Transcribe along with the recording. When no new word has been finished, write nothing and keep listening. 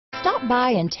Stop by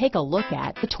and take a look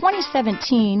at the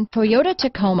 2017 Toyota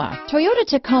Tacoma. Toyota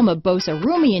Tacoma boasts a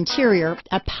roomy interior,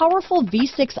 a powerful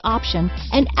V6 option,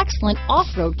 and excellent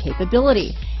off-road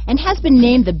capability, and has been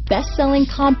named the best-selling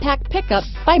compact pickup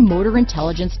by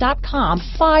MotorIntelligence.com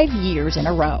 5 years in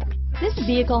a row. This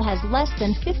vehicle has less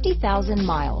than 50,000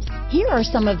 miles. Here are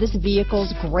some of this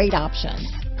vehicle's great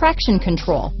options: traction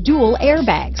control, dual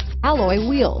airbags, alloy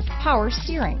wheels, power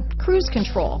steering, cruise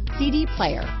control, CD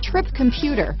player, trip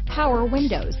computer, power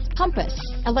windows, compass,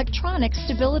 electronic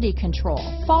stability control,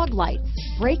 fog lights,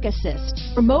 brake assist,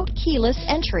 remote keyless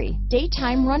entry,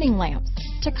 daytime running lamps,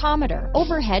 tachometer,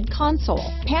 overhead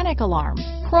console, panic alarm,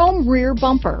 chrome rear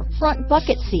bumper, front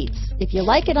bucket seats. If you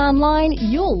like it online,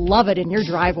 you'll love it in your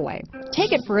driveway.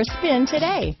 Take it for a spin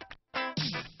today.